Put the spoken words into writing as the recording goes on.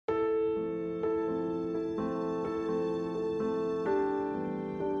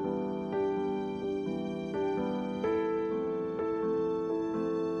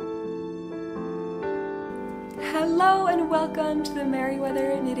Hello and welcome to the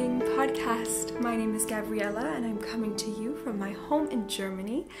Merryweather Knitting Podcast. My name is Gabriella and I'm coming to you from my home in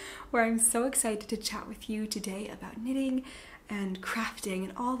Germany, where I'm so excited to chat with you today about knitting and crafting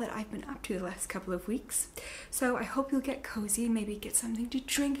and all that I've been up to the last couple of weeks. So I hope you'll get cozy, maybe get something to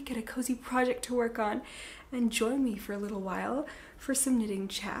drink, get a cozy project to work on, and join me for a little while for some knitting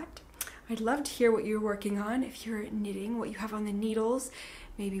chat. I'd love to hear what you're working on, if you're knitting, what you have on the needles,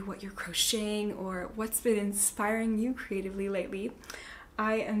 maybe what you're crocheting or what's been inspiring you creatively lately.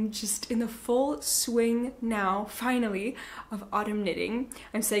 I am just in the full swing now, finally, of autumn knitting.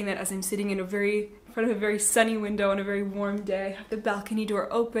 I'm saying that as I'm sitting in front of a very sunny window on a very warm day. I have the balcony door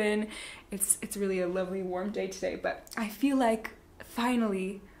open. It's really a lovely warm day today, but I feel like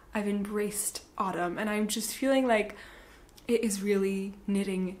finally I've embraced autumn and I'm just feeling like it is really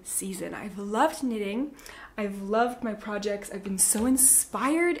knitting season. I've loved knitting. I've loved my projects. I've been so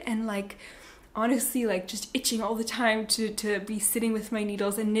inspired and honestly just itching all the time to be sitting with my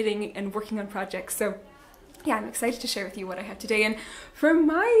needles and knitting and working on projects. So yeah, I'm excited to share with you what I have today. And for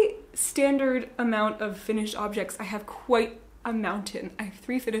my standard amount of finished objects, I have quite a mountain. I have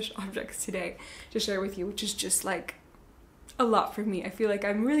 3 finished objects today to share with you, which is just a lot for me. I feel like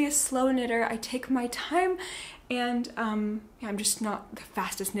I'm really a slow knitter. I take my time and I'm just not the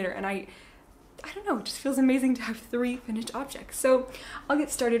fastest knitter, and I don't know, it just feels amazing to have 3 finished objects. So I'll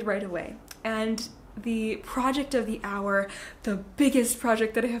get started right away. And the project of the hour, the biggest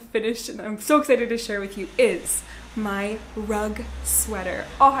project that I have finished and I'm so excited to share with you, is my rug sweater.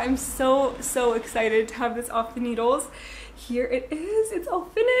 Oh, I'm so excited to have this off the needles. Here it is, it's all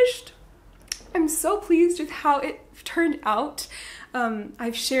finished. I'm so pleased with how it turned out.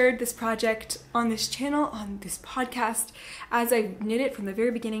 I've shared this project on this channel, on this podcast, as I knit it from the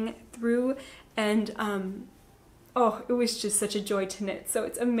very beginning through, and it was just such a joy to knit. So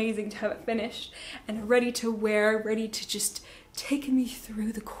it's amazing to have it finished and ready to wear, ready to just take me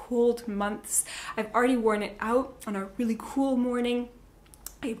through the cold months. I've already worn it out on a really cool morning.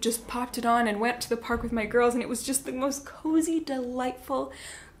 I just popped it on and went to the park with my girls, and it was just the most cozy, delightful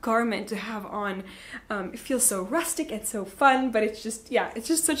garment to have on. It feels so rustic and so fun, but it's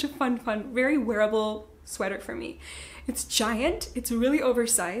just such a fun, very wearable sweater for me. It's giant, it's really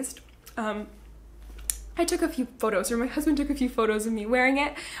oversized. I took a few photos, or my husband took a few photos of me wearing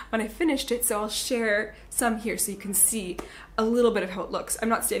it when I finished it, so I'll share some here so you can see a little bit of how it looks. I'm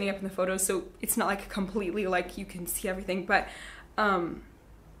not standing up in the photos, so it's not completely you can see everything, but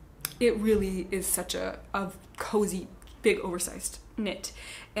it really is such a cozy, big, oversized knit.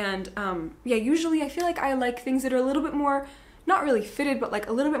 And usually I feel like I like things that are a little bit more, not really fitted, but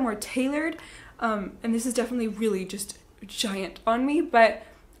a little bit more tailored. And this is definitely really just giant on me, but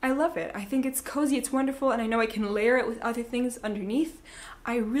I love it. I think it's cozy, it's wonderful, and I know I can layer it with other things underneath.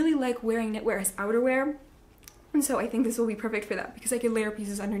 I really like wearing knitwear as outerwear, and so I think this will be perfect for that because I can layer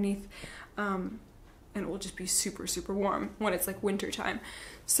pieces underneath, and it will just be super warm when it's winter time.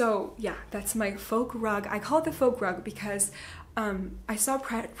 So yeah, that's my folk rug. I call it the folk rug because I saw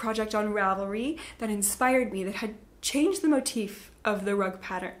a project on Ravelry that inspired me, that had changed the motif of the rug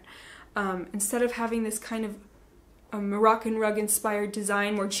pattern. Instead of having this kind of a Moroccan rug inspired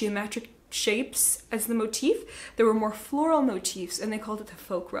design, more geometric shapes as the motif, there were more floral motifs, and they called it the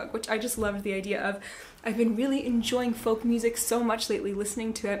folk rug, which I just loved the idea of. I've been really enjoying folk music so much lately,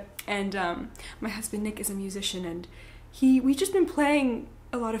 listening to it, and my husband Nick is a musician, and we've just been playing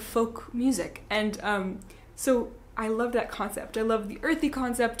a lot of folk music, and so I love that concept. I love the earthy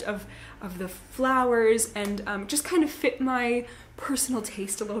concept of the flowers, and just kind of fit my personal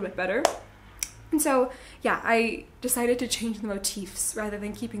taste a little bit better. And so, yeah, I decided to change the motifs rather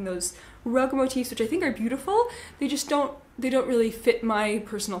than keeping those rug motifs, which I think are beautiful. They don't really fit my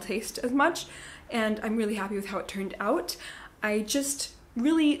personal taste as much, and I'm really happy with how it turned out. I just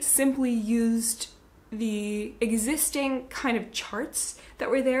really simply used the existing kind of charts that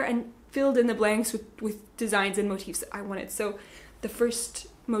were there and filled in the blanks with designs and motifs that I wanted. So the first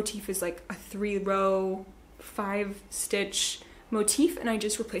motif is a 3-row, 5-stitch motif, and I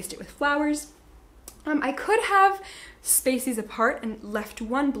just replaced it with flowers. I could have spaced these apart and left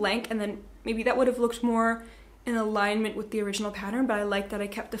one blank, and then maybe that would have looked more in alignment with the original pattern, but I like that I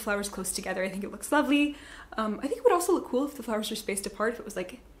kept the flowers close together. I think it looks lovely. I think it would also look cool if the flowers were spaced apart, if it was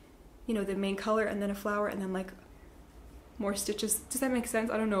the main color and then a flower and then more stitches. Does that make sense?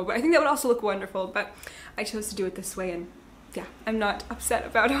 I don't know, but I think that would also look wonderful, but I chose to do it this way, and yeah, I'm not upset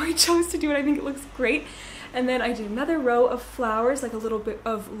about how I chose to do it. I think it looks great. And then I did another row of flowers, a little bit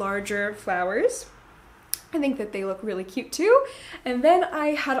of larger flowers. I think that they look really cute too. And then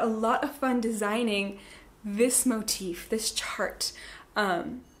I had a lot of fun designing this motif, this chart.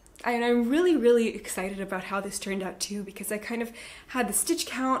 I'm really, really excited about how this turned out too, because I kind of had the stitch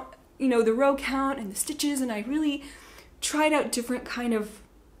count, you know, the row count and the stitches, and I really tried out different kind of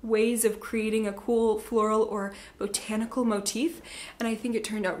ways of creating a cool floral or botanical motif, and I think it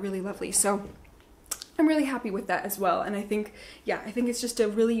turned out really lovely. So I'm really happy with that as well, and I think, yeah, I think it's just a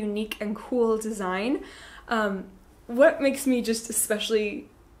really unique and cool design. What makes me just especially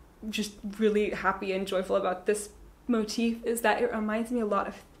just really happy and joyful about this motif is that it reminds me a lot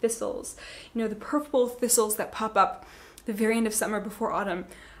of thistles. You know, the purple thistles that pop up the very end of summer before autumn.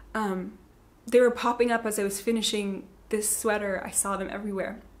 They were popping up as I was finishing this sweater. I saw them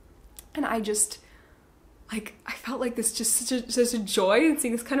everywhere, and I just, like, I felt like this just such a joy in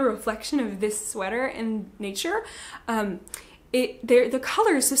seeing this kind of reflection of this sweater in nature. The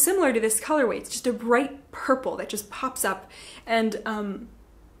color is so similar to this colorway. It's just a bright purple that just pops up, and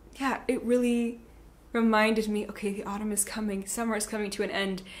yeah, it really reminded me, okay, the autumn is coming, summer is coming to an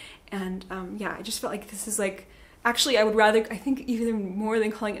end, and yeah, I just felt like this is like, actually I would rather, I think even more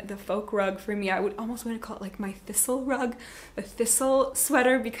than calling it the folk rug, for me, I would almost want to call it like my thistle rug, the thistle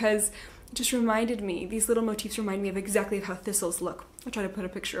sweater, because it just reminded me, these little motifs remind me of exactly how thistles look. I'll try to put a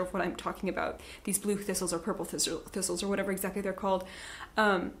picture of what I'm talking about, these blue thistles or purple thistles or whatever exactly they're called.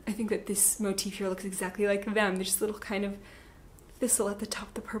 I think that this motif here looks exactly like them. There's just little kind of thistle at the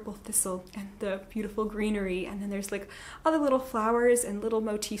top, the purple thistle, and the beautiful greenery, and then there's like other little flowers and little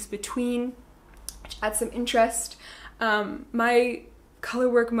motifs between, which adds some interest. My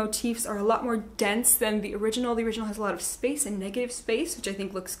colorwork motifs are a lot more dense than the original. The original has a lot of space and negative space, which I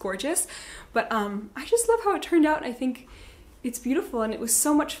think looks gorgeous, but I just love how it turned out, and I think it's beautiful, and it was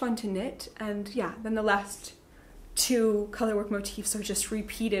so much fun to knit. And yeah, then the last two colorwork motifs are just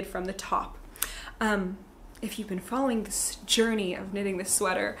repeated from the top. If you've been following this journey of knitting this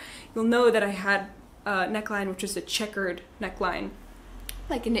sweater, you'll know that I had a neckline which was a checkered neckline,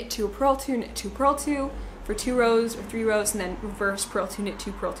 like a knit 2, purl 2, knit 2, purl 2 for 2 rows or 3 rows, and then reverse purl 2, knit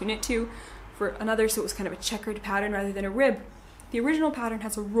 2, purl 2, knit 2 for another, so it was kind of a checkered pattern rather than a rib. The original pattern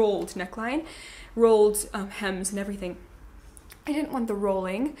has a rolled neckline, rolled hems and everything. I didn't want the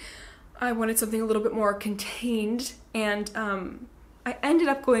rolling. I wanted something a little bit more contained, and I ended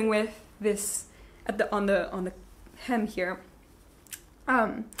up going with this on the hem here,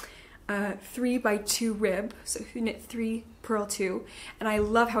 3 by 2 rib, so you knit 3, purl 2, and I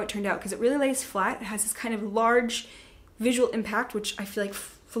love how it turned out because it really lays flat. It has this kind of large visual impact, which I feel like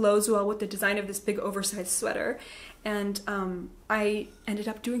flows well with the design of this big oversized sweater, and I ended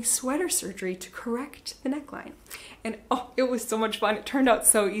up doing sweater surgery to correct the neckline, and oh, it was so much fun. It turned out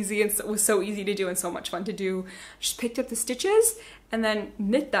so easy, and it was so easy to do and so much fun to do. Just picked up the stitches and then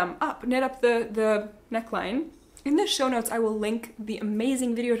knit up the neckline. In the show notes, I will link the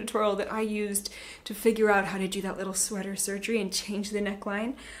amazing video tutorial that I used to figure out how to do that little sweater surgery and change the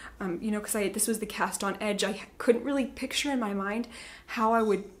neckline. You know, because this was the cast on edge. I couldn't really picture in my mind how I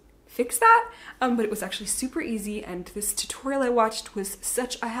would fix that, but it was actually super easy, and this tutorial I watched was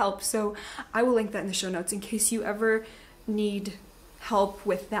such a help, so I will link that in the show notes in case you ever need help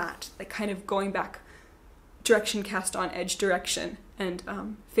with that, like kind of going back direction, cast on edge direction, and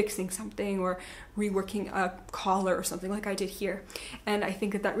fixing something or reworking a collar or something like I did here. And I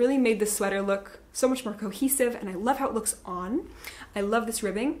think that that really made the sweater look so much more cohesive, and I love how it looks on. I love this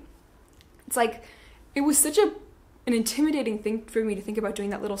ribbing. It's like, it was such an intimidating thing for me to think about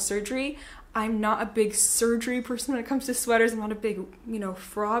doing that little surgery. I'm not a big surgery person when it comes to sweaters. I'm not a big, you know,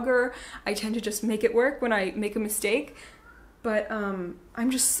 frogger. I tend to just make it work when I make a mistake. But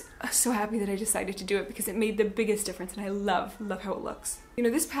I'm just so happy that I decided to do it because it made the biggest difference, and I love how it looks. You know,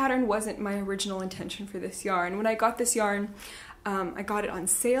 this pattern wasn't my original intention for this yarn. When I got this yarn, I got it on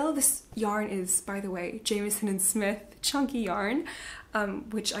sale. This yarn is, by the way, Jamieson & Smith chunky yarn,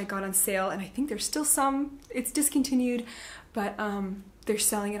 which I got on sale, and I think there's still some. It's discontinued, but they're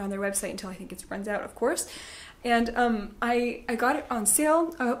selling it on their website until I think it runs out, of course. And I got it on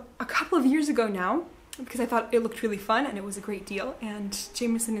sale a couple of years ago now, because I thought it looked really fun and it was a great deal, and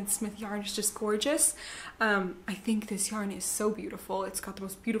Jamieson & Smith yarn is just gorgeous. I think this yarn is so beautiful. It's got the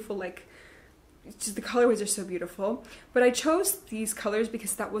most beautiful, like, it's just, the colorways are so beautiful. But I chose these colors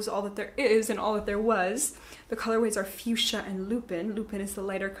because that was all that there is and all that there was. The colorways are fuchsia and lupin. Lupin is the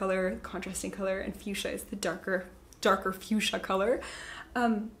lighter color, contrasting color, and fuchsia is the darker fuchsia color.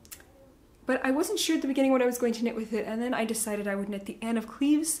 But I wasn't sure at the beginning what I was going to knit with it, and then I decided I would knit the Anne of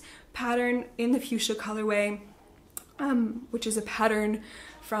Cleves pattern in the fuchsia colorway, which is a pattern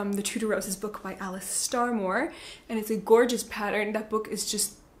from the Tudor Roses book by Alice Starmore, and it's a gorgeous pattern. That book is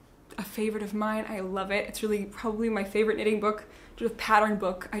just a favorite of mine. I love it. It's really probably my favorite knitting book, just a pattern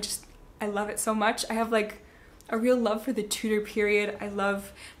book. I love it so much. I have like a real love for the Tudor period. I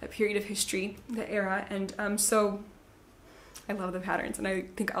love that period of history, the era, and so I love the patterns, and I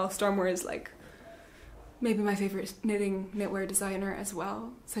think Alice Stormore is like maybe my favorite knitwear designer as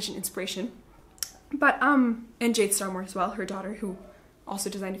well. Such an inspiration. But and Jade Starmore as well, her daughter, who also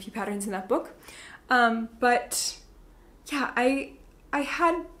designed a few patterns in that book. But yeah, I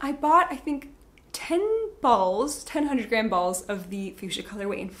bought, I think, 10 balls, 10 100-gram balls of the fuchsia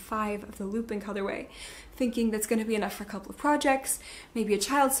colorway and 5 of the lupin colorway, thinking that's going to be enough for a couple of projects, maybe a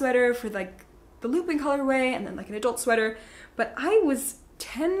child sweater for like the lupin colorway and then like an adult sweater. But I was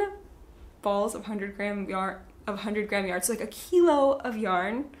 10 balls of 100-gram yarn, so like a kilo of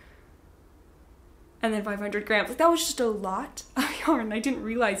yarn, and then 500 grams. Like, that was just a lot of yarn. I didn't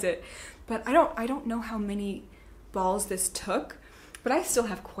realize it, but I don't know how many balls this took, but I still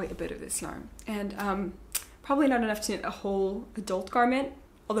have quite a bit of this yarn, and probably not enough to knit a whole adult garment,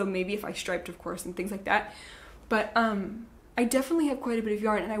 although maybe if I striped, of course, and things like that. But I definitely have quite a bit of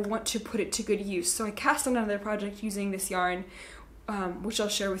yarn, and I want to put it to good use. So I cast on another project using this yarn, which I'll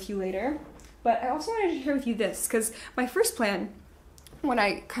share with you later. But I also wanted to share with you this, because my first plan, when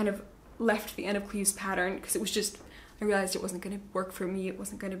I kind of left the End of Cleves pattern, because it was just, I realized it wasn't going to work for me. It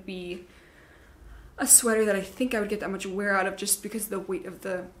wasn't going to be a sweater that I think I would get that much wear out of just because of the weight of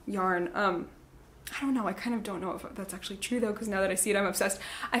the yarn. I don't know, I kind of don't know if that's actually true though, because now that I see it, I'm obsessed.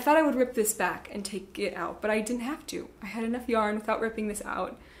 I thought I would rip this back and take it out, but I didn't have to. I had enough yarn without ripping this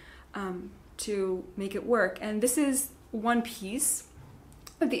out to make it work. And this is one piece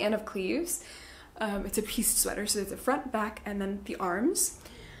of the End of Cleves. It's a pieced sweater, so there's the front, back, and then the arms.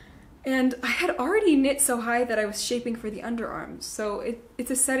 And I had already knit so high that I was shaping for the underarms. So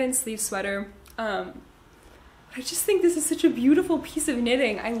it's a set-in sleeve sweater. I just think this is such a beautiful piece of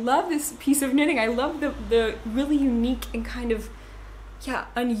knitting. I love this piece of knitting. I love the really unique and kind of, yeah,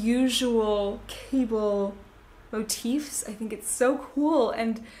 unusual cable motifs. I think it's so cool.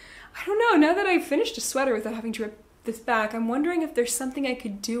 And I don't know, now that I've finished a sweater without having to rip this back, I'm wondering if there's something I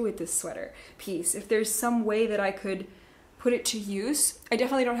could do with this sweater piece. If there's some way that I could put it to use. I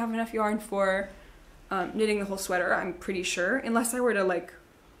definitely don't have enough yarn for knitting the whole sweater, I'm pretty sure, unless I were to like,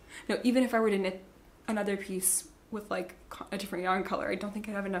 no, even if I were to knit another piece with like a different yarn color, I don't think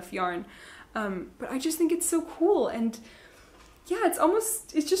I'd have enough yarn. But I just think it's so cool, and yeah,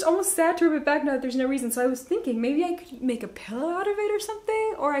 it's just almost sad to rip it back now that there's no reason. So I was thinking maybe I could make a pillow out of it or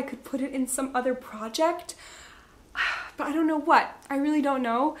something, or I could put it in some other project, but I don't know what. I really don't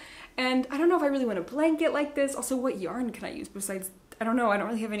know. And I don't know if I really want a blanket like this. Also, what yarn can I use besides, I don't know, I don't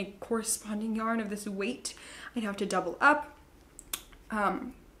really have any corresponding yarn of this weight. I'd have to double up.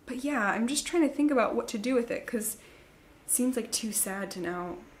 But yeah, I'm just trying to think about what to do with it, because it seems like too sad to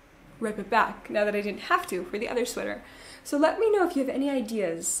now rip it back, now that I didn't have to for the other sweater. So let me know if you have any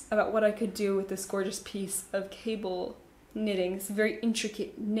ideas about what I could do with this gorgeous piece of cable knitting. It's a very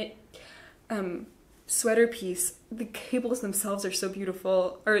intricate knit sweater piece. The cables themselves are so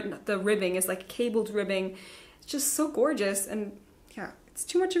beautiful, or the ribbing is like cabled ribbing. It's just so gorgeous, and yeah, it's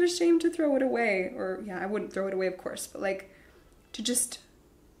too much of a shame to throw it away. Or yeah, I wouldn't throw it away, of course, but like to just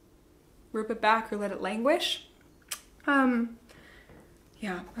rip it back or let it languish.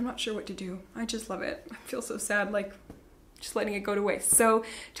 Yeah, I'm not sure what to do. I just love it. I feel so sad, like just letting it go to waste. So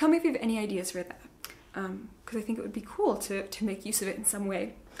tell me if you have any ideas for that, because I think it would be cool to make use of it in some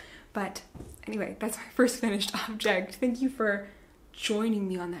way. But anyway, that's my first finished object. Thank you for joining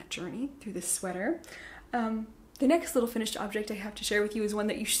me on that journey through this sweater. The next little finished object I have to share with you is one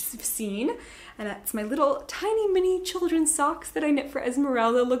that you've seen, and that's my little tiny mini children's socks that I knit for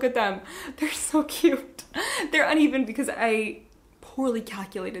Esmeralda. Look at them. They're so cute. They're uneven because I poorly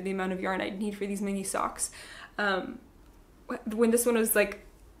calculated the amount of yarn I'd need for these mini socks. When this one was like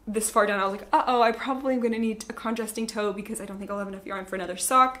this far down, I was like, uh-oh, I probably am going to need a contrasting toe because I don't think I'll have enough yarn for another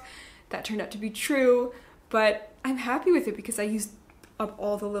sock. That turned out to be true, but I'm happy with it because I used up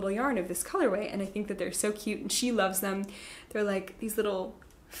all the little yarn of this colorway, and I think that they're so cute, and she loves them. They're like these little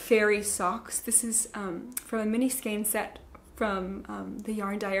fairy socks. This is from a mini skein set from the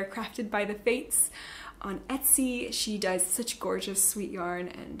yarn dyer Crafted by the Fates on Etsy. She does such gorgeous, sweet yarn,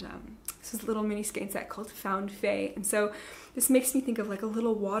 and this is a little mini skein set called Found Fae, and so this makes me think of like a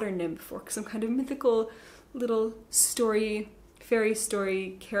little water nymph or some kind of mythical little story, fairy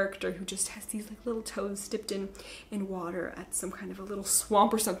story character who just has these like little toes dipped in water at some kind of a little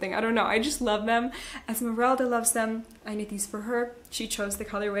swamp or something. I don't know. I just love them. Esmeralda loves them. I knit these for her. She chose the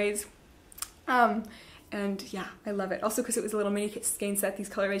colorways. And yeah, I love it. Also because it was a little mini skein set, these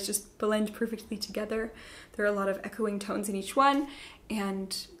colorways just blend perfectly together. There are a lot of echoing tones in each one,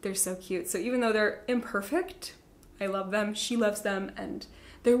 and they're so cute. So even though they're imperfect, I love them, she loves them, and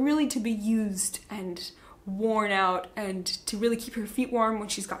they're really to be used and worn out, and to really keep her feet warm when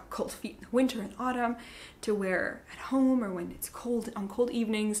she's got cold feet in the winter and autumn, to wear at home or when it's cold on cold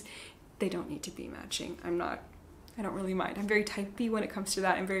evenings, they don't need to be matching. I don't really mind. I'm very type B when it comes to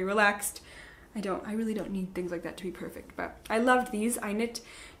that. I'm very relaxed. I really don't need things like that to be perfect, but I loved these. I knit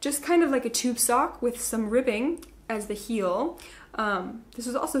just kind of like a tube sock with some ribbing as the heel. This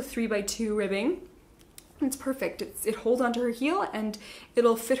was also 3x2 ribbing. It's perfect. It holds onto her heel and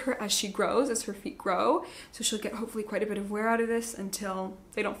it'll fit her as she grows, as her feet grow. So she'll get hopefully quite a bit of wear out of this until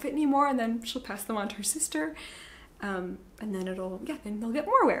they don't fit anymore, and then she'll pass them on to her sister. And then then they'll get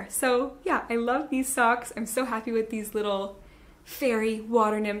more wear. So yeah, I love these socks. I'm so happy with these little fairy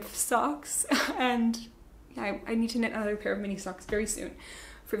water nymph socks. And yeah, I need to knit another pair of mini socks very soon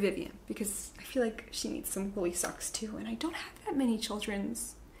for Vivian, because I feel like she needs some woolly socks too, and I don't have that many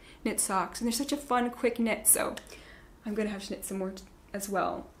children's knit socks, and they're such a fun, quick knit, so I'm gonna have to knit some more as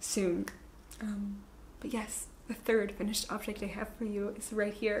well soon. But yes, the third finished object I have for you is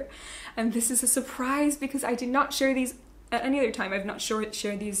right here, and this is a surprise because I did not share these at any other time. I've not shared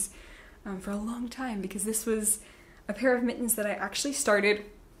these for a long time, because this was a pair of mittens that I actually started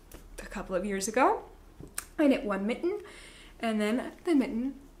a couple of years ago. I knit one mitten, and then the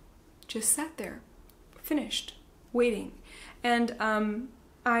mitten just sat there, finished, waiting. And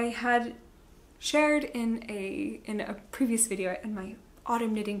I had shared in a previous video in my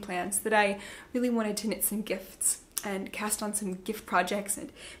autumn knitting plans that I really wanted to knit some gifts and cast on some gift projects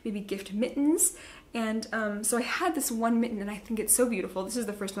and maybe gift mittens. And so I had this one mitten, and I think it's so beautiful. This is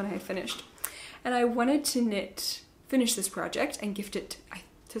the first one I had finished. And I wanted to finish this project and gift it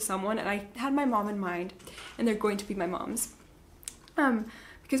to someone, and I had my mom in mind, and they're going to be my mom's.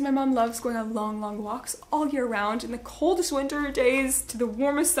 Because my mom loves going on long, long walks all year round. In the coldest winter days to the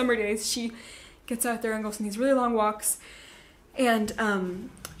warmest summer days, she gets out there and goes on these really long walks. And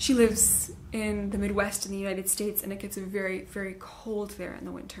she lives in the Midwest in the United States, and it gets very, very cold there in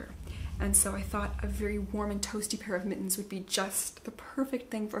the winter. And so I thought a very warm and toasty pair of mittens would be just the perfect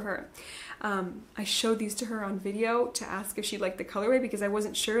thing for her. I showed these to her on video to ask if she liked the colorway, because I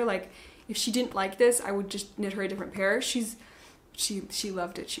wasn't sure, like, if she didn't like this, I would just knit her a different pair. She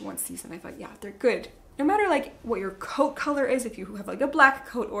loved it. She wants these, and I thought, yeah, they're good. No matter like what your coat color is, if you have like a black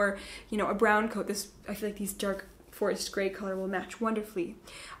coat or, you know, a brown coat, I feel like these dark forest gray color will match wonderfully.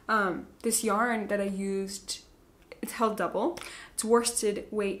 This yarn that I used, it's held double. It's worsted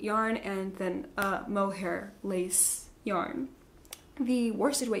weight yarn and then mohair lace yarn. The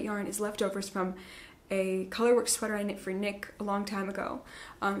worsted weight yarn is leftovers from a colorwork sweater I knit for Nick a long time ago.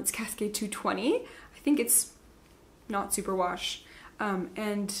 It's Cascade 220. I think it's not superwash,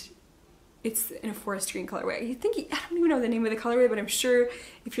 and it's in a forest green colorway. I don't even know the name of the colorway, but I'm sure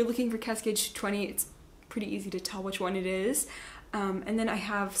if you're looking for Cascade 220, it's pretty easy to tell which one it is. And then I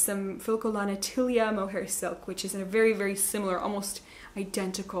have some Filcolana Tilia mohair silk, which is in a very, very similar, almost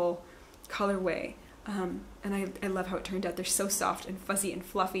identical colorway. And I love how it turned out. They're so soft and fuzzy and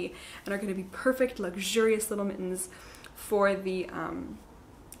fluffy, and are going to be perfect, luxurious little mittens for the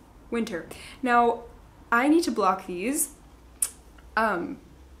winter. Now, I need to block these.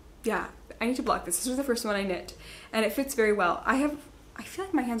 Yeah, I need to block this. This was the first one I knit, and it fits very well. I feel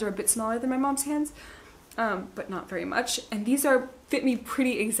like my hands are a bit smaller than my mom's hands, but not very much. And these fit me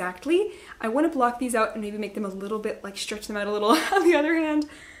pretty exactly. I want to block these out and maybe make them a little bit, like stretch them out a little. On the other hand,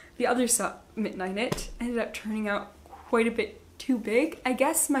 the other mitten I knit ended up turning out quite a bit too big. I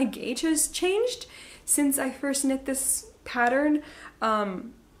guess my gauge has changed since I first knit this pattern.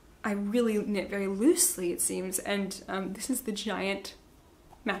 I really knit very loosely, it seems, and this is the giant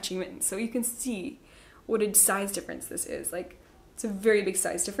matching mitten. So you can see what a size difference this is. Like, it's a very big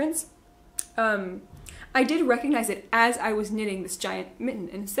size difference. I did recognize it as I was knitting this giant mitten,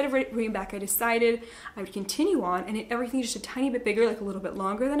 and instead of bringing back, I decided I would continue on and knit everything just a tiny bit bigger, like a little bit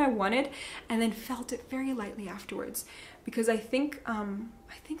longer than I wanted, and then felt it very lightly afterwards, because I think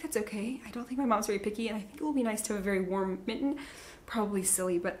that's okay. I don't think my mom's very picky, and I think it will be nice to have a very warm mitten. Probably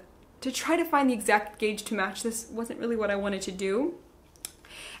silly, but to try to find the exact gauge to match this wasn't really what I wanted to do,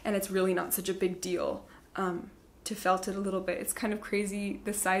 and it's really not such a big deal to felt it a little bit. It's kind of crazy,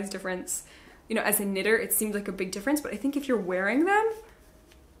 the size difference. You know, as a knitter, it seems like a big difference, but I think if you're wearing them,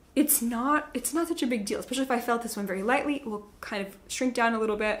 it's not such a big deal, especially if I felt this one very lightly. It will kind of shrink down a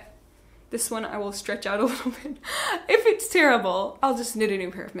little bit. This one I will stretch out a little bit. If it's terrible, I'll just knit a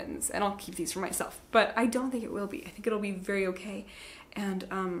new pair of mittens, and I'll keep these for myself. But I don't think it will be. I think it'll be very okay.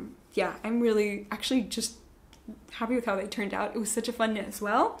 And yeah, I'm really actually just happy with how they turned out. It was such a fun knit as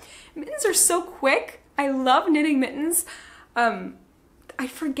well. Mittens are so quick. I love knitting mittens. I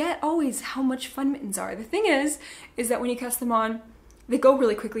forget always how much fun mittens are. The thing is that when you cast them on, they go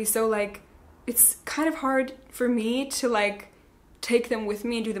really quickly. So like it's kind of hard for me to like take them with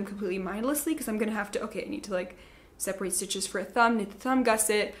me and do them completely mindlessly, because I'm gonna have to, okay, I need to like separate stitches for a thumb, knit the thumb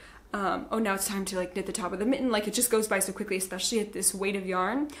gusset, oh, now it's time to like knit the top of the mitten. Like, it just goes by so quickly, especially at this weight of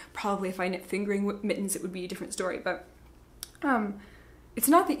yarn. Probably if I knit fingering mittens, it would be a different story, but it's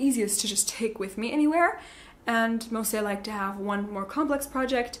not the easiest to just take with me anywhere. And mostly I like to have one more complex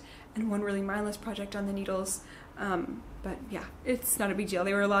project and one really mindless project on the needles. But yeah, it's not a big deal.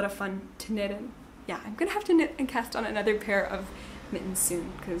 They were a lot of fun to knit, and yeah, I'm gonna have to knit and cast on another pair of mittens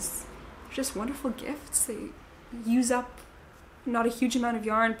soon, because they're just wonderful gifts. They use up not a huge amount of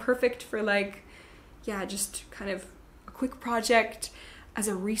yarn, perfect for like, yeah, just kind of a quick project as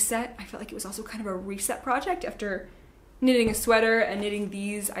a reset. I felt like it was also kind of a reset project after knitting a sweater and knitting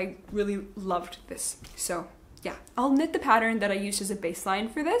these. I really loved this. So yeah, I'll knit the pattern that I used as a baseline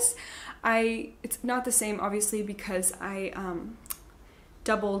for this. It's not the same, obviously, because I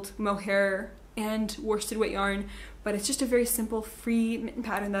doubled mohair and worsted weight yarn, but it's just a very simple free mitten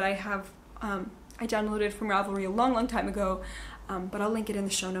pattern that I have. I downloaded from Ravelry a long time ago, but I'll link it in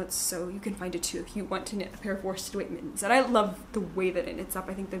the show notes so you can find it too if you want to knit a pair of worsted weight mittens. And I love the way that it knits up.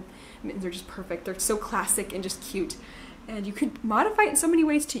 I think the mittens are just perfect. They're so classic and just cute. And you could modify it in so many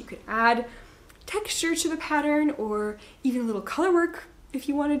ways too. You could add texture to the pattern, or even a little color work if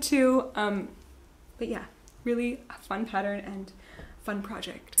you wanted to. But yeah, really a fun pattern and fun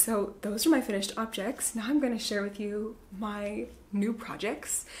project. So those are my finished objects. Now I'm going to share with you my new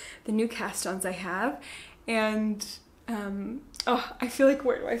projects, the new cast-ons I have. And oh, I feel like,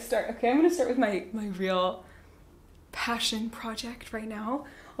 where do I start? Okay, I'm going to start with my real passion project right now,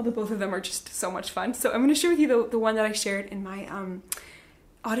 although both of them are just so much fun. So I'm going to share with you the one that I shared in my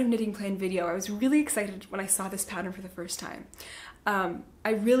autumn knitting plan video. I was really excited when I saw this pattern for the first time.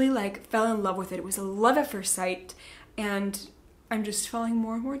 I really fell in love with it. It was a love at first sight, and I'm just falling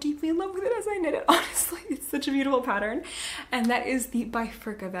more and more deeply in love with it as I knit it, honestly. It's such a beautiful pattern, and that is the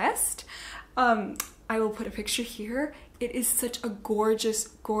Bifurca Vest. I will put a picture here. It is such a gorgeous,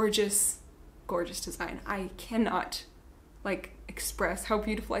 gorgeous, gorgeous design. I cannot express how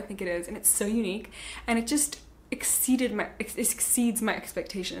beautiful I think it is, and it's so unique, and it just exceeds my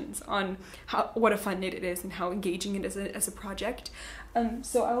expectations on what a fun knit it is and how engaging it is as a project.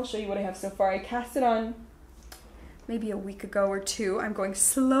 So I will show you what I have so far. I cast it on maybe a week ago or two. I'm going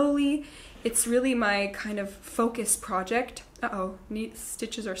slowly. It's really my kind of focus project.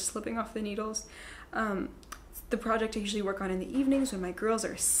 Stitches are slipping off the needles. The project I usually work on in the evenings when my girls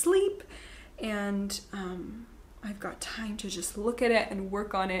are asleep, and I've got time to just look at it and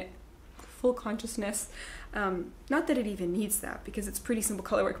work on it, full consciousness. Not that it even needs that, because it's pretty simple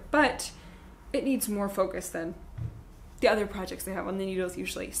color work, but it needs more focus than the other projects I have on the needles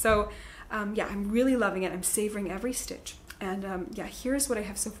usually. So yeah, I'm really loving it. I'm savoring every stitch. And yeah, here's what I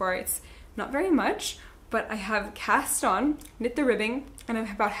have so far. It's not very much, but I have cast on, knit the ribbing, and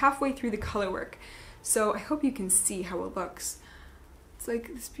I'm about halfway through the color work. So I hope you can see how it looks. It's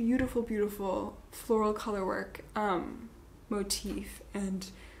like this beautiful, beautiful floral color work motif, and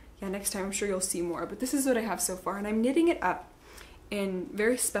yeah, next time I'm sure you'll see more, but this is what I have so far, and I'm knitting it up in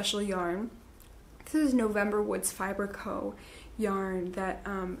very special yarn. This is November Woods Fiber Co. yarn that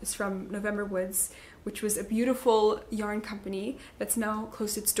is from November Woods, which was a beautiful yarn company that's now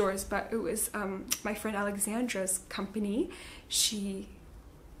closed its doors, but it was my friend Alexandra's company. She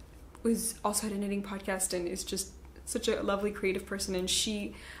also had a knitting podcast and is just such a lovely creative person, and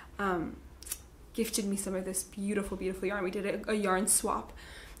she gifted me some of this beautiful, beautiful yarn. We did a yarn swap,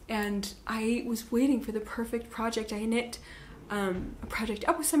 and I was waiting for the perfect project. I knit a project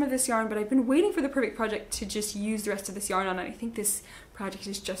up with some of this yarn, but I've been waiting for the perfect project to just use the rest of this yarn on, and I think this project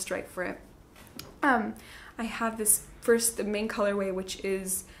is just right for it. I have this the main colorway, which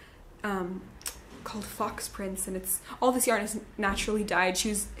is called Fox Prince, and all this yarn is naturally dyed.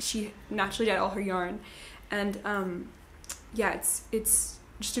 She naturally dyed all her yarn, and yeah, it's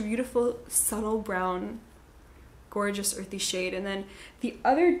just a beautiful subtle brown, gorgeous earthy shade. And then the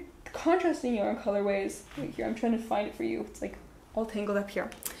other contrasting yarn colorways, right here, I'm trying to find it for you, it's all tangled up here.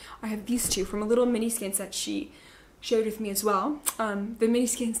 I have these two from a little mini skein set she shared with me as well. The mini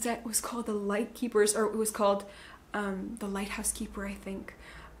skein set was called the Light Keepers, or it was called the Lighthouse Keeper, I think.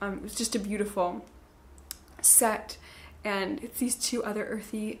 It was just a beautiful set, and it's these two other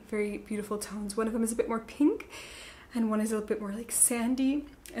earthy, very beautiful tones. One of them is a bit more pink, and one is a little bit more sandy,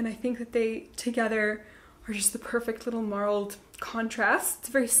 and I think that they together are just the perfect little marled contrast. It's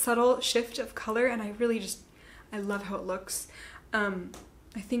a very subtle shift of color, and I love how it looks.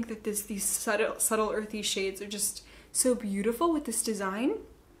 I think that these subtle earthy shades are just so beautiful with this design.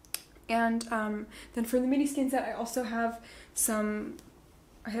 And then for the mini skein set, I also have some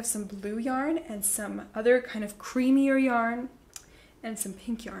I have some blue yarn and some other kind of creamier yarn and some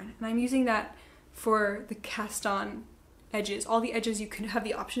pink yarn. And I'm using that for the cast on edges. All the edges you can have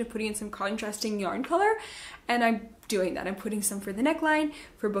the option of putting in some contrasting yarn color, and I'm doing that. I'm putting some for the neckline,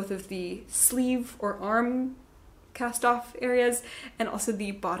 for both of the sleeve or arm cast off areas, and also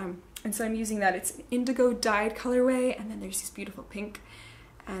the bottom. And so I'm using that. It's an indigo dyed colorway, and then there's this beautiful pink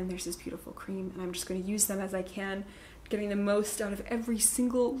and there's this beautiful cream, and I'm just going to use them as I can, getting the most out of every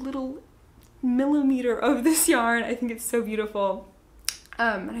single little millimeter of this yarn. I think it's so beautiful.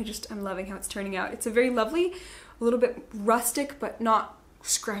 And I'm loving how it's turning out. It's a very lovely, a little bit rustic, but not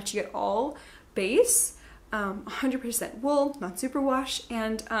scratchy at all base. 100% wool, not superwash,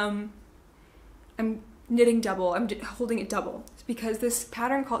 and I'm knitting double. I'm holding it double because this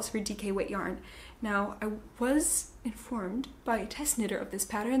pattern calls for DK weight yarn. Now, I was informed by a test knitter of this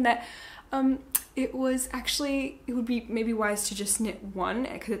pattern that it would be maybe wise to just knit one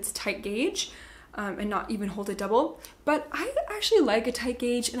because it's tight gauge. And not even hold it double, but I actually like a tight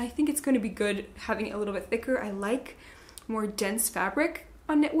gauge, and I think it's going to be good having it a little bit thicker. I like more dense fabric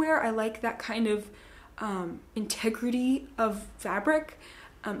on knitwear. I like that kind of integrity of fabric.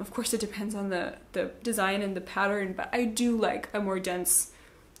 Of course, it depends on the design and the pattern, but I do like a more dense,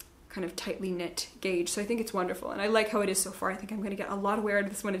 kind of tightly knit gauge, so I think it's wonderful, and I like how it is so far. I think I'm going to get a lot of wear out of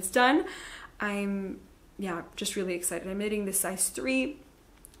this when it's done. I'm just really excited. I'm knitting this size 3.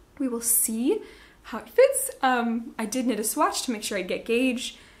 We will see how it fits. I did knit a swatch to make sure I get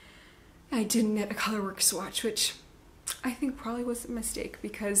gauge. I didn't knit a colorwork swatch, which I think probably was a mistake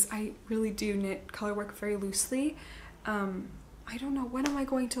because I really do knit colorwork very loosely. I don't know, when am I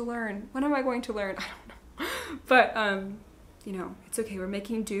going to learn? I don't know. But, you know, it's okay. We're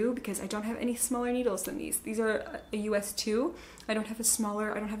making do because I don't have any smaller needles than these. These are a US 2. I don't have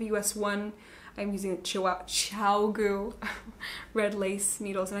a US 1. I'm using Chowgu red lace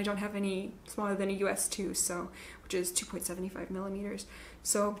needles, and I don't have any smaller than a US 2, so, which is 2.75 millimeters.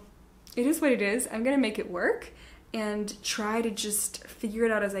 So it is what it is. I'm gonna make it work and try to just figure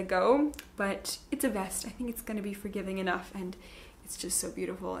it out as I go, but it's a vest. I think it's gonna be forgiving enough, and it's just so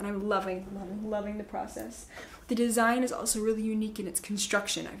beautiful, and I'm loving the process. The design is also really unique in its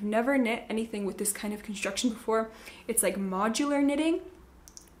construction. I've never knit anything with this kind of construction before. It's like modular knitting,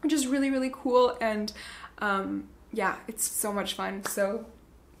 which is really, really cool, and yeah, it's so much fun. So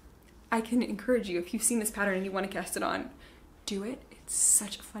I can encourage you, if you've seen this pattern and you want to cast it on, do it. It's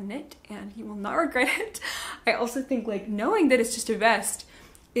such a fun knit, and you will not regret it. I also think, like, knowing that it's just a vest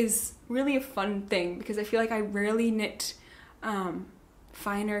is really a fun thing, because I feel like I rarely knit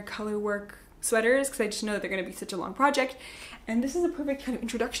finer color work sweaters, because I just know that they're going to be such a long project, and this is a perfect kind of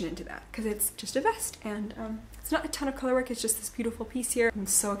introduction into that, because it's just a vest, and it's not a ton of color work, it's just this beautiful piece here. I'm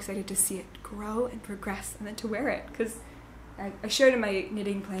so excited to see it grow and progress, and then to wear it, because I shared in my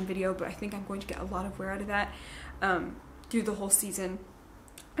knitting plan video, but I think I'm going to get a lot of wear out of that through the whole season.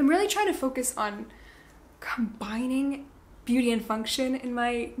 I'm really trying to focus on combining beauty and function in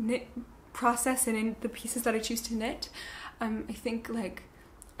my knit process and in the pieces that I choose to knit. I think, like,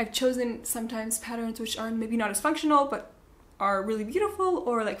 I've chosen sometimes patterns which are maybe not as functional but are really beautiful,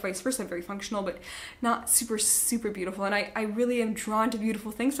 or like vice versa, very functional but not super beautiful, and I really am drawn to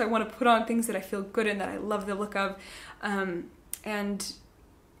beautiful things, so I want to put on things that I feel good in, that I love the look of, and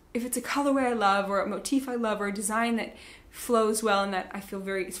if it's a colorway I love, or a motif I love, or a design that flows well and that I feel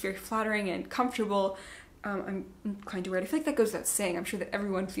it's very flattering and comfortable, I'm inclined to wear it. I feel like that goes without saying. I'm sure that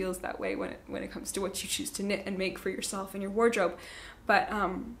everyone feels that way when it comes to what you choose to knit and make for yourself and your wardrobe, but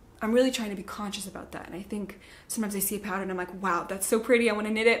I'm really trying to be conscious about that. And I think sometimes I see a pattern and I'm like, wow, that's so pretty, I want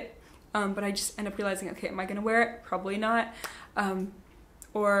to knit it, but I just end up realizing, okay, am I going to wear it? Probably not.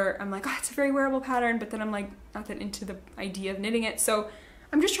 Or I'm like, oh, it's a very wearable pattern, but then I'm like not that into the idea of knitting it. So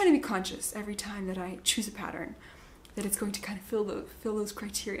I'm just trying to be conscious every time that I choose a pattern, that it's going to kind of fill those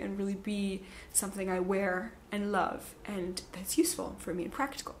criteria and really be something I wear and love and that's useful for me and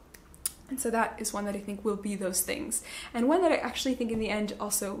practical. And so that is one that I think will be those things. And one that I actually think in the end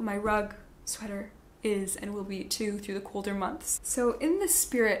also my rug sweater is and will be too through the colder months. So in the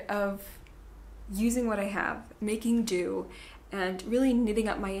spirit of using what I have, making do, and really knitting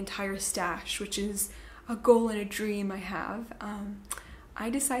up my entire stash, which is a goal and a dream I have, I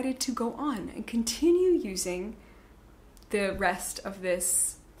decided to go on and continue using the rest of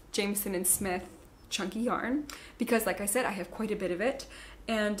this Jameson & Smith chunky yarn, because like I said, I have quite a bit of it.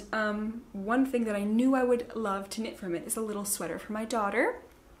 And one thing that I knew I would love to knit from it is a little sweater for my daughter.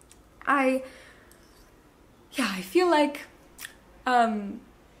 I feel like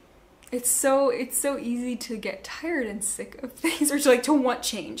it's so easy to get tired and sick of things, or to want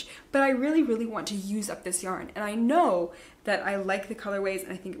change. But I really, really want to use up this yarn, and I know that I like the colorways,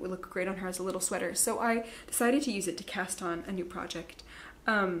 and I think it would look great on her as a little sweater. So I decided to use it to cast on a new project.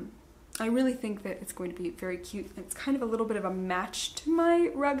 I really think that it's going to be very cute, and it's kind of a little bit of a match to my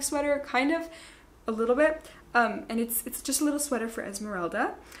rug sweater, kind of a little bit. And it's just a little sweater for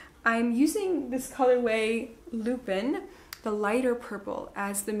Esmeralda. I'm using this colorway Lupin, the lighter purple,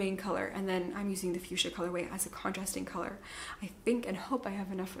 as the main color, and then I'm using the fuchsia colorway as a contrasting color. I think and hope I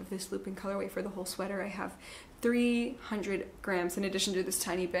have enough of this Lupin colorway for the whole sweater. I have 300 grams in addition to this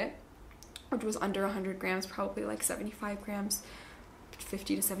tiny bit, which was under 100 grams, probably like 75 grams,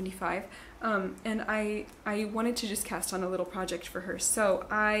 50 to 75. And I wanted to just cast on a little project for her, so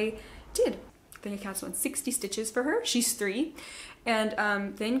I did. Then I cast on 60 stitches for her. She's 3, and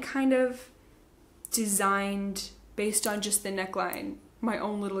then kind of designed, based on just the neckline, my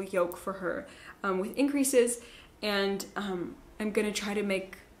own little yoke for her with increases, and I'm gonna try to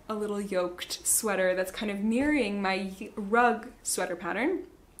make a little yoked sweater that's kind of mirroring my rug sweater pattern,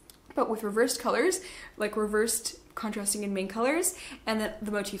 but with reversed colors, like reversed contrasting in main colors, and then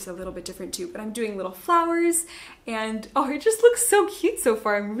the motifs are a little bit different too. But I'm doing little flowers, and oh, it just looks so cute so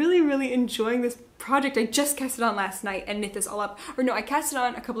far. I'm really, really enjoying this project. I just cast it on last night and knit this all up. Or no, I cast it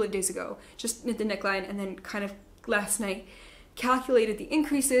on a couple of days ago. Just knit the neckline, and then kind of last night calculated the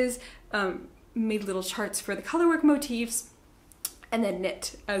increases, made little charts for the colorwork motifs, and then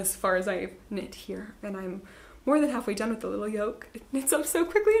knit as far as I've knit here. And I'm more than halfway done with the little yoke. It knits up so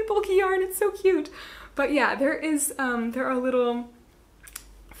quickly in bulky yarn. It's so cute. But yeah, there are little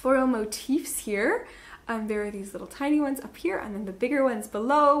floral motifs here. There are these little tiny ones up here, and then the bigger ones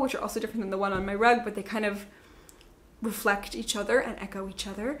below, which are also different than the one on my rug, but they kind of reflect each other and echo each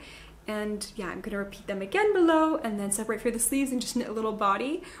other. And yeah, I'm gonna repeat them again below, and then separate for the sleeves and just knit a little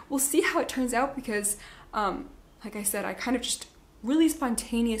body. We'll see how it turns out, because like I said, I kind of just really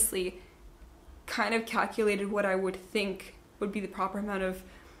spontaneously kind of calculated what I would think would be the proper amount of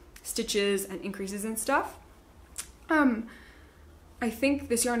stitches and increases and stuff. I think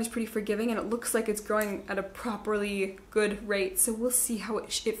this yarn is pretty forgiving, and it looks like it's growing at a properly good rate, so we'll see how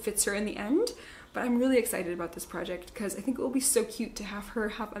it fits her in the end. But I'm really excited about this project, because I think it will be so cute to have her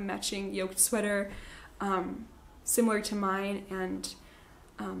have a matching yoked sweater similar to mine, and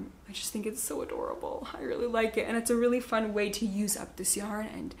I just think it's so adorable. I really like it, and it's a really fun way to use up this yarn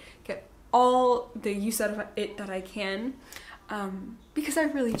and get all the use out of it that I can. Because I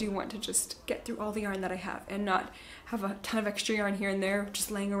really do want to just get through all the yarn that I have and not have a ton of extra yarn here and there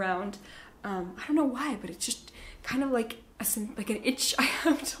just laying around. I don't know why, but it's just kind of like an itch I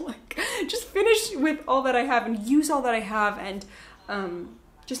have to like just finish with all that I have and use all that I have, and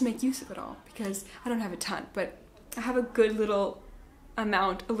just make use of it all, because I don't have a ton, but I have a good little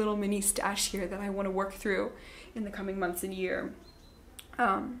amount, a little mini stash here that I want to work through in the coming months and year.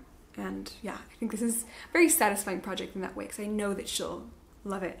 And yeah, I think this is a very satisfying project in that way, because I know that she'll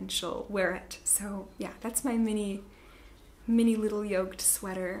love it and she'll wear it. So yeah, that's my mini little yoked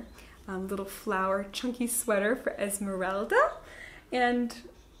sweater, little flower chunky sweater for Esmeralda. And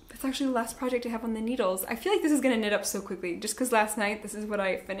that's actually the last project I have on the needles. I feel like this is going to knit up so quickly, just because last night this is what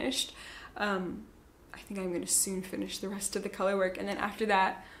I finished. I think I'm going to soon finish the rest of the color work, and then after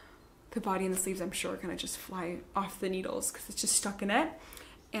that, the body and the sleeves I'm sure are going to just fly off the needles, because it's just stuck in it.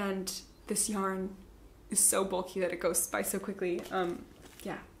 And this yarn is so bulky that it goes by so quickly.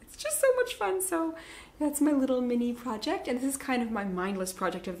 Yeah, it's just so much fun. So that's my little mini project, and this is kind of my mindless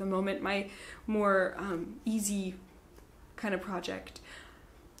project of the moment, my more easy kind of project.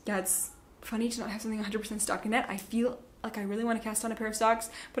 Yeah, it's funny to not have something 100% stockinette. I feel like I really want to cast on a pair of socks,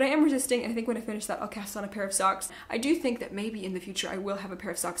 but I am resisting, and I think when I finish that I'll cast on a pair of socks. I do think that maybe in the future I will have a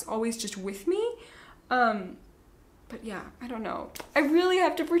pair of socks always just with me. But yeah, I don't know. I really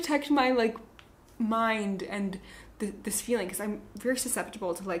have to protect my like mind and this feeling, because I'm very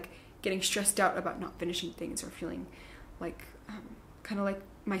susceptible to like getting stressed out about not finishing things, or feeling like kind of like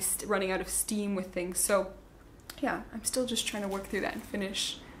running out of steam with things. So yeah, I'm still just trying to work through that and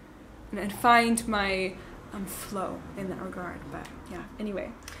finish and find my flow in that regard. But yeah, anyway,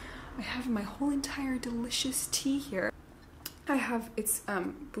 I have my whole entire delicious tea here. I have, it's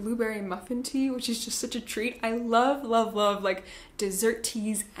blueberry muffin tea, which is just such a treat. I love like dessert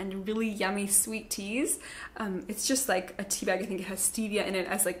teas and really yummy sweet teas. It's just like a tea bag. I think it has stevia in it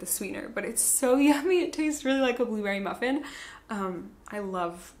as like the sweetener, but it's so yummy. It tastes really like a blueberry muffin. I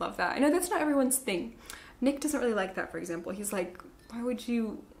love that. I know that's not everyone's thing. Nick doesn't really like that, for example. He's like, why would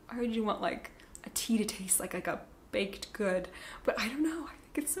you want like a tea to taste like a baked good? But I don't know, I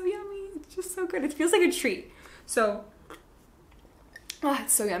think it's so yummy. It's just so good. It feels like a treat. So Oh,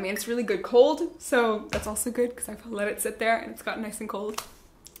 it's so yummy, and it's really good cold, so that's also good because I've let it sit there and it's gotten nice and cold.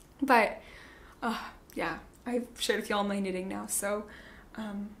 But yeah, I've shared with you all my knitting now, so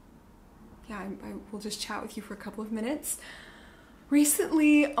yeah, I will just chat with you for a couple of minutes.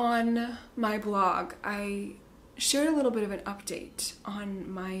 Recently on my blog, I shared a little bit of an update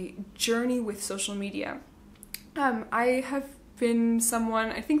on my journey with social media. I have been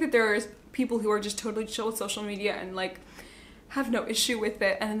someone, I think that there are people who are just totally chill with social media and like have no issue with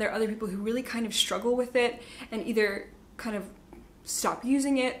it, and then there are other people who really kind of struggle with it and either kind of stop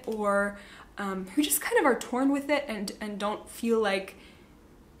using it or who just kind of are torn with it and don't feel like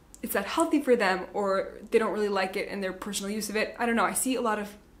it's that healthy for them, or they don't really like it and their personal use of it. I don't know, I see a lot of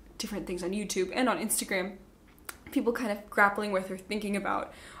different things on YouTube and on Instagram, people kind of grappling with or thinking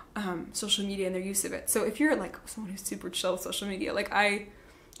about social media and their use of it. So if you're like someone who's super chill with social media, like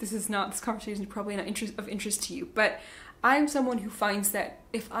this conversation is probably not of interest to you, but I'm someone who finds that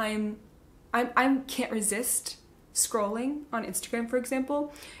if I can't resist scrolling on Instagram, for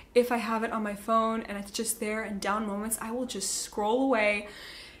example. If I have it on my phone and it's just there in down moments, I will just scroll away.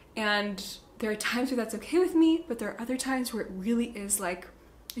 And there are times where that's okay with me, but there are other times where it really is like,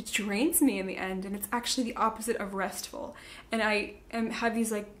 it drains me in the end, and it's actually the opposite of restful. And I have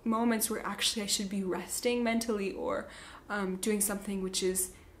these like moments where actually I should be resting mentally or doing something which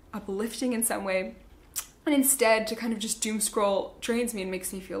is uplifting in some way. And instead, to kind of just doom scroll drains me and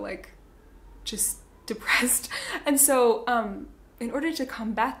makes me feel like just depressed. And so in order to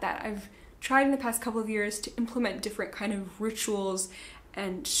combat that, I've tried in the past couple of years to implement different kind of rituals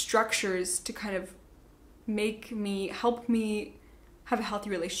and structures to kind of help me have a healthy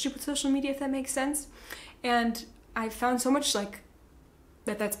relationship with social media, if that makes sense. And I've found so much like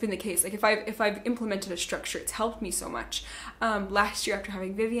that's been the case. Like if I've implemented a structure, it's helped me so much. Last year after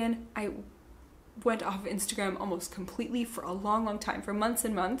having Vivian, I went off of Instagram almost completely for a long time, for months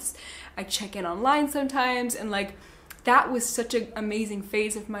and months. I check in online sometimes, and like that was such an amazing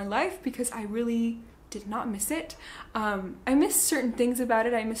phase of my life because I really did not miss it. I miss certain things about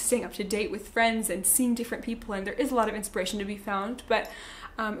it. I miss staying up to date with friends and seeing different people, and there is a lot of inspiration to be found, but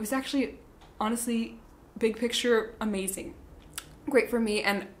it was actually, honestly, big picture, amazing. Great for me,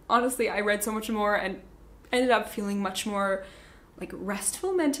 and honestly, I read so much more and ended up feeling much more like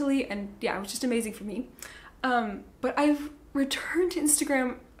restful mentally, and yeah, it was just amazing for me. But I've returned to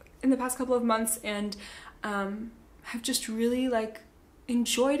Instagram in the past couple of months and have just really like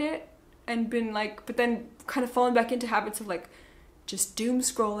enjoyed it and been like, but then kind of fallen back into habits of like just doom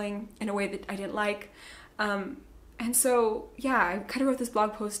scrolling in a way that I didn't like. And so yeah, I kind of wrote this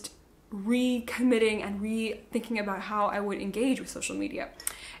blog post recommitting and rethinking about how I would engage with social media.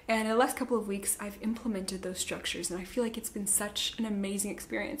 And in the last couple of weeks, I've implemented those structures, and I feel like it's been such an amazing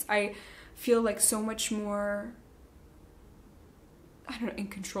experience. I feel like so much more, I don't know, in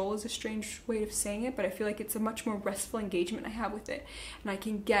control is a strange way of saying it, but I feel like it's a much more restful engagement I have with it, and I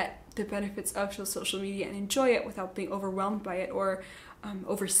can get the benefits of social media and enjoy it without being overwhelmed by it or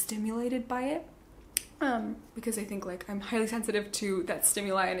overstimulated by it. Because I think like I'm highly sensitive to that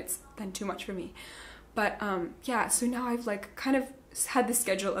stimuli, and it's then too much for me. But yeah, so now I've like kind of had the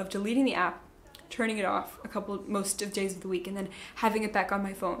schedule of deleting the app, turning it off most of days of the week, and then having it back on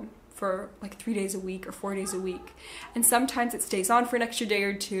my phone for like 3 days a week or 4 days a week. And sometimes it stays on for an extra day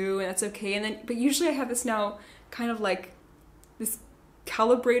or two, and that's okay. And then, but usually I have this now kind of like this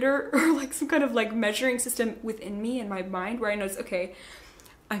calibrator or like some kind of like measuring system within me in my mind where I know it's okay,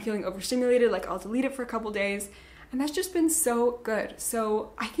 I'm feeling overstimulated, like I'll delete it for a couple days. And that's just been so good.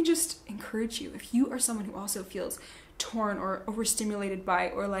 So I can just encourage you, if you are someone who also feels torn or overstimulated by,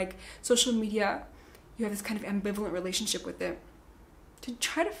 or like social media, you have this kind of ambivalent relationship with it, to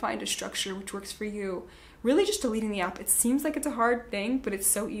try to find a structure which works for you. Really just deleting the app. It seems like it's a hard thing, but it's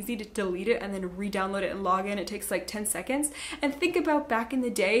so easy to delete it and then re-download it and log in. It takes like 10 seconds. And think about back in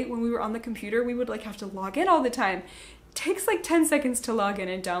the day when we were on the computer, we would like have to log in all the time. It takes like 10 seconds to log in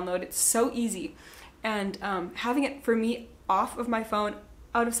and download. It's so easy. And having it for me off of my phone,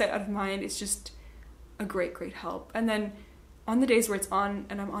 out of sight, out of mind, is just a great help. And then on the days where it's on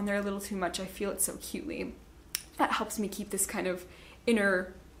and I'm on there a little too much, I feel it so acutely. That helps me keep this kind of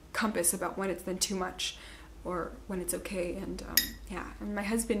inner compass about when it's then too much or when it's okay. And yeah, and my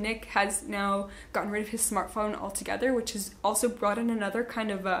husband Nick has now gotten rid of his smartphone altogether, which has also brought in another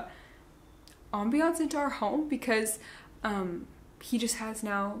kind of ambiance into our home, because he just has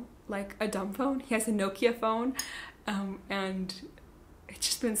now like a dumb phone. He has a Nokia phone, and it's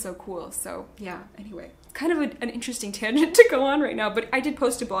just been so cool. So yeah, anyway, kind of an interesting tangent to go on right now, but I did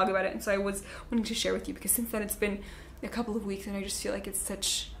post a blog about it, and so I was wanting to share with you, because since then it's been a couple of weeks and I just feel like it's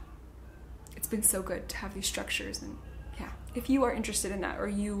been so good to have these structures. And yeah, if you are interested in that, or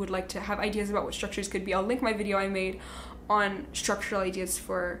you would like to have ideas about what structures could be, I'll link my video I made on structural ideas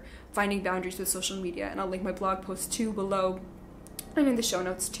for finding boundaries with social media, and I'll link my blog post too below and in the show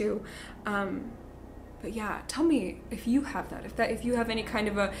notes too. But yeah, tell me if you have if you have any kind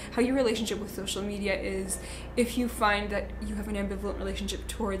of how your relationship with social media is, if you find that you have an ambivalent relationship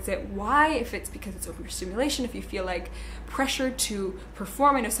towards it, why, if it's because it's overstimulation, if you feel like pressure to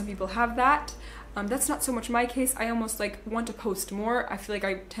perform. I know some people have that. That's not so much my case. I almost like want to post more. I feel like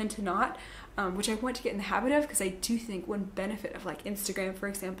I tend to not, which I want to get in the habit of, because I do think one benefit of like Instagram, for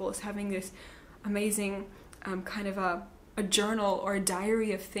example, is having this amazing kind of a journal or a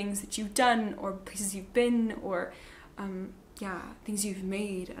diary of things that you've done, or places you've been, or things you've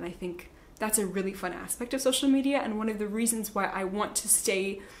made. And I think that's a really fun aspect of social media, and one of the reasons why I want to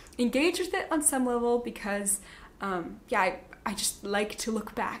stay engaged with it on some level, because I just like to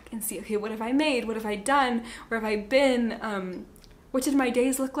look back and see, okay, what have I made, what have I done, where have I been, what did my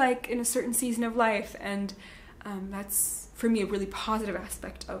days look like in a certain season of life. And that's for me a really positive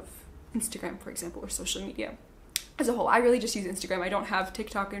aspect of Instagram, for example, or social media as a whole. I really just use Instagram. I don't have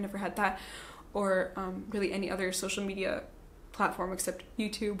TikTok. I've never had that, or really any other social media platform except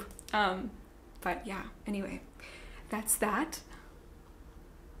YouTube. But yeah, anyway, that's that.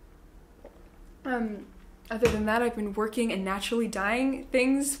 Other than that, I've been working and naturally dyeing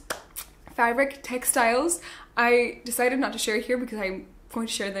things, fabric, textiles. I decided not to share it here because I'm going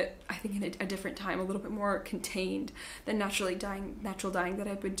to share that, I think, in a different time, a little bit more contained than natural dyeing that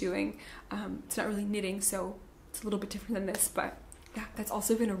I've been doing. It's not really knitting, so it's a little bit different than this, but yeah, that's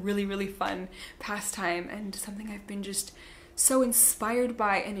also been a really, really fun pastime, and something I've been just so inspired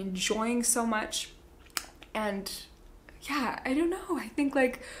by and enjoying so much. And yeah, I don't know, I think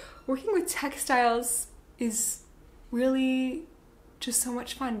like working with textiles is really just so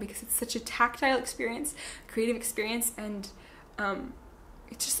much fun, because it's such a tactile experience, creative experience, and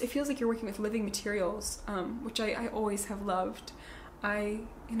it feels like you're working with living materials, which I always have loved. In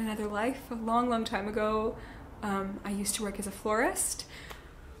another life, a long time ago, I used to work as a florist.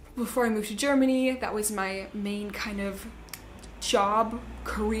 Before I moved to Germany, that was my main kind of job,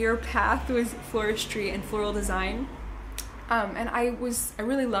 career path, was floristry and floral design. And I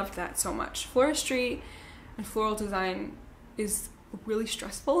really loved that so much. Floristry and floral design is really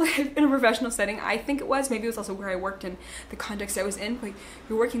stressful in a professional setting. I think it was. Maybe it was also where I worked and the context I was in. But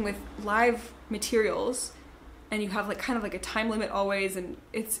you're working with live materials, and you have like kind of like a time limit always, and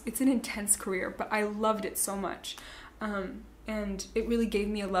it's an intense career, but I loved it so much. And it really gave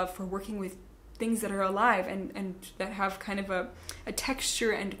me a love for working with things that are alive and that have kind of a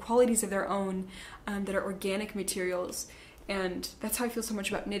texture and qualities of their own, that are organic materials. And that's how I feel so much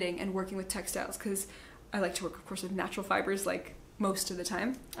about knitting and working with textiles, because I like to work, of course, with natural fibers like most of the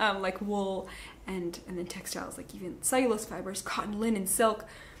time, like wool, and then textiles like even cellulose fibers, cotton, linen, silk.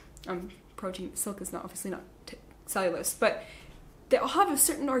 Protein, silk is obviously not cellulose, but they all have a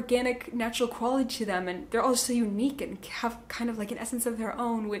certain organic, natural quality to them, and they're all so unique and have kind of like an essence of their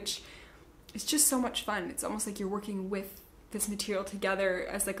own, which is just so much fun. It's almost like you're working with this material together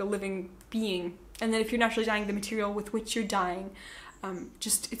as like a living being. And then if you're naturally dyeing the material with which you're dyeing,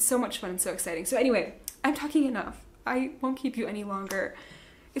 it's so much fun and so exciting. So anyway, I'm talking enough. I won't keep you any longer.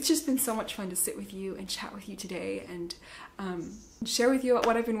 It's just been so much fun to sit with you and chat with you today, and share with you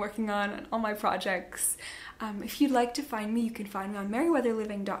what I've been working on and all my projects. If you'd like to find me, you can find me on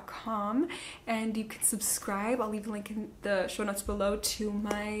merryweatherliving.com, and you can subscribe. I'll leave a link in the show notes below to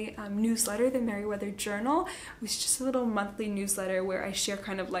my newsletter, the Merryweather Journal, which is just a little monthly newsletter where I share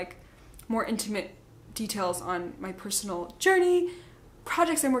kind of like more intimate details on my personal journey,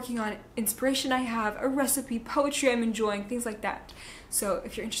 projects I'm working on, inspiration I have, a recipe, poetry I'm enjoying, things like that. So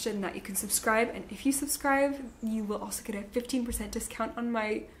if you're interested in that, you can subscribe, and if you subscribe, you will also get a 15% discount on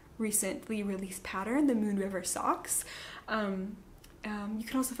my recently released pattern, the Moon River Socks. You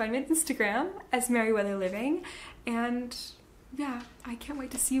can also find me on Instagram as Merryweather Living, and yeah, I can't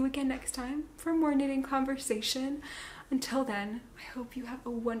wait to see you again next time for more knitting conversation. Until then, I hope you have a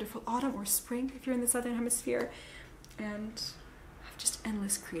wonderful autumn or spring if you're in the Southern Hemisphere, and have just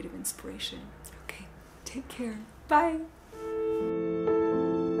endless creative inspiration. Okay, take care. Bye.